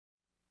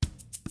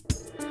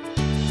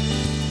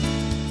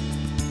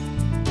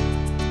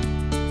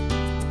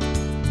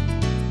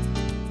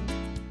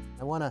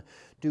want to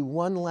do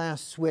one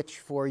last switch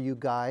for you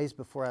guys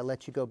before I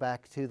let you go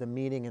back to the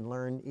meeting and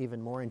learn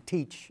even more and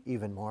teach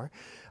even more.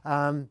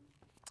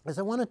 As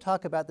I want to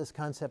talk about this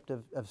concept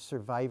of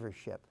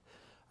survivorship.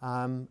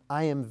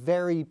 I am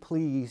very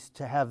pleased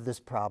to have this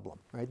problem,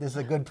 right? This is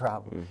a good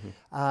problem.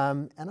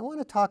 And I want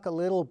to talk a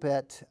little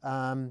bit,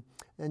 and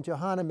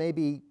Johanna,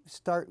 maybe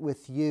start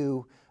with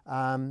you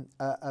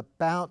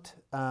about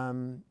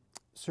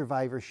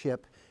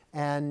survivorship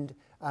and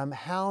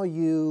how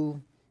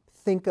you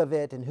think of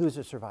it and who's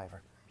a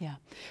survivor. Yeah.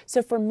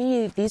 So for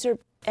me, these are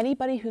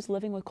anybody who's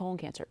living with colon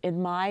cancer,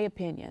 in my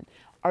opinion,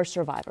 are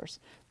survivors.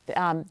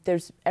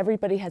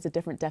 Everybody has a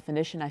different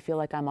definition. I feel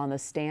like I'm on the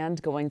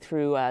stand going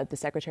through the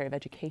Secretary of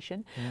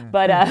Education.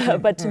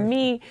 But to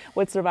me,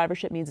 what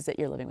survivorship means is that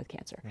you're living with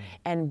cancer.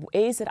 And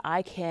ways that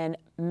I can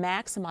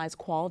maximize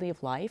quality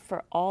of life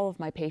for all of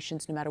my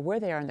patients, no matter where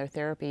they are in their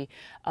therapy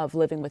of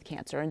living with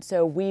cancer. And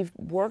so we've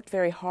worked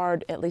very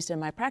hard, at least in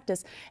my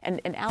practice, and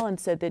Alan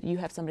said that you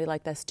have somebody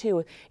like this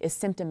too, is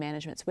symptom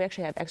management. So we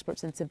actually have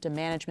experts in symptom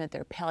management.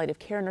 They're palliative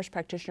care nurse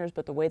practitioners,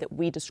 but the way that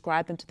we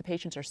describe them to the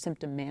patients are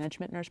symptom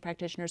management nurse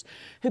practitioners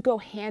who go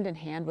hand in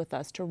hand with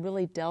us to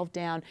really delve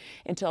down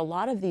into a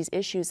lot of these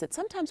issues that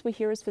sometimes we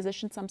hear as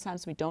physicians,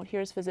 sometimes we don't hear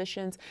as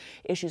physicians,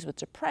 issues with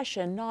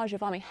depression, nausea,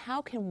 vomiting.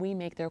 How can we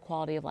make their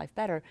quality of life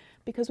better?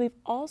 Because we've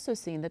also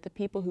seen that the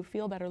people who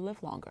feel better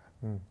live longer.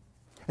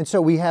 And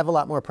so we have a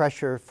lot more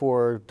pressure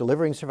for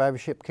delivering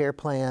survivorship care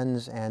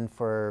plans and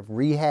for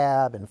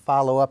rehab and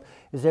follow-up.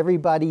 Is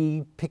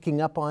everybody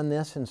picking up on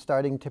this and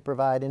starting to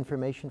provide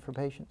information for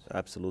patients?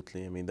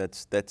 Absolutely. I mean,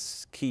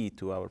 that's key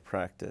to our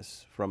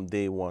practice from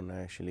day one,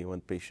 actually, when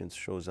patients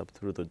shows up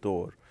through the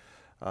door.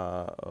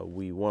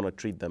 We want to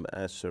treat them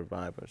as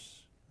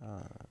survivors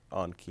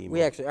on chemo.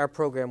 We actually, our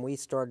program, we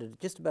started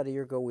just about a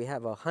year ago. We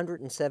have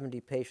 170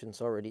 patients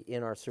already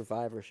in our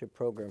survivorship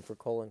program for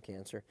colon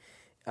cancer.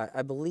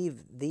 I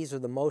believe these are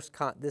the most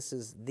this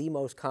is the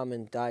most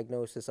common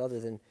diagnosis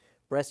other than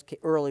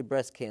early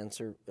breast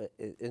cancer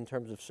in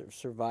terms of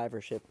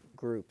survivorship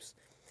groups.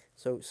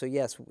 So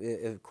yes,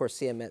 of course,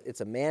 CMS,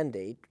 it's a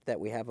mandate that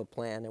we have a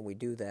plan and we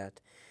do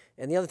that.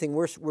 And the other thing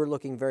we're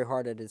looking very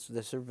hard at is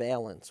the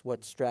surveillance,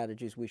 what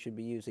strategies we should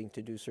be using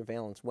to do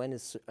surveillance. When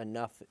is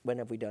enough, when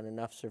have we done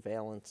enough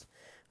surveillance?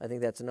 I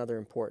think that's another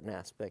important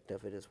aspect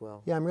of it as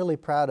well. Yeah, I'm really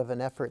proud of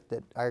an effort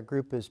that our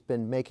group has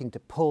been making to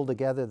pull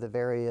together the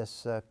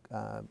various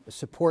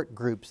support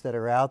groups that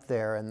are out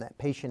there and that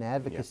patient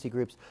advocacy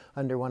groups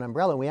under one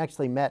umbrella. And we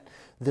actually met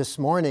this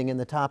morning and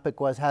the topic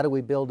was how do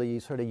we build a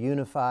sort of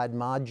unified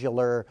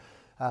modular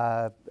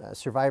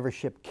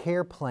survivorship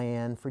care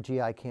plan for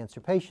GI cancer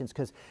patients,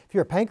 because if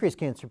you're a pancreas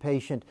cancer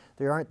patient,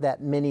 there aren't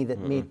that many that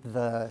meet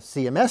the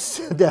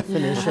CMS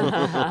definition,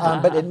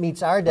 but it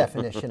meets our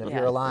definition if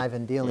you're alive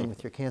and dealing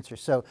with your cancer.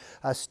 So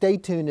stay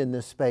tuned in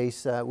this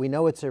space. We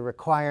know it's a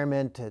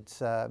requirement. It's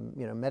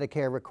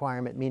Medicare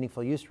requirement,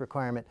 meaningful use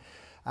requirement,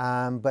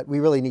 but we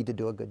really need to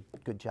do a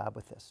good job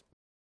with this.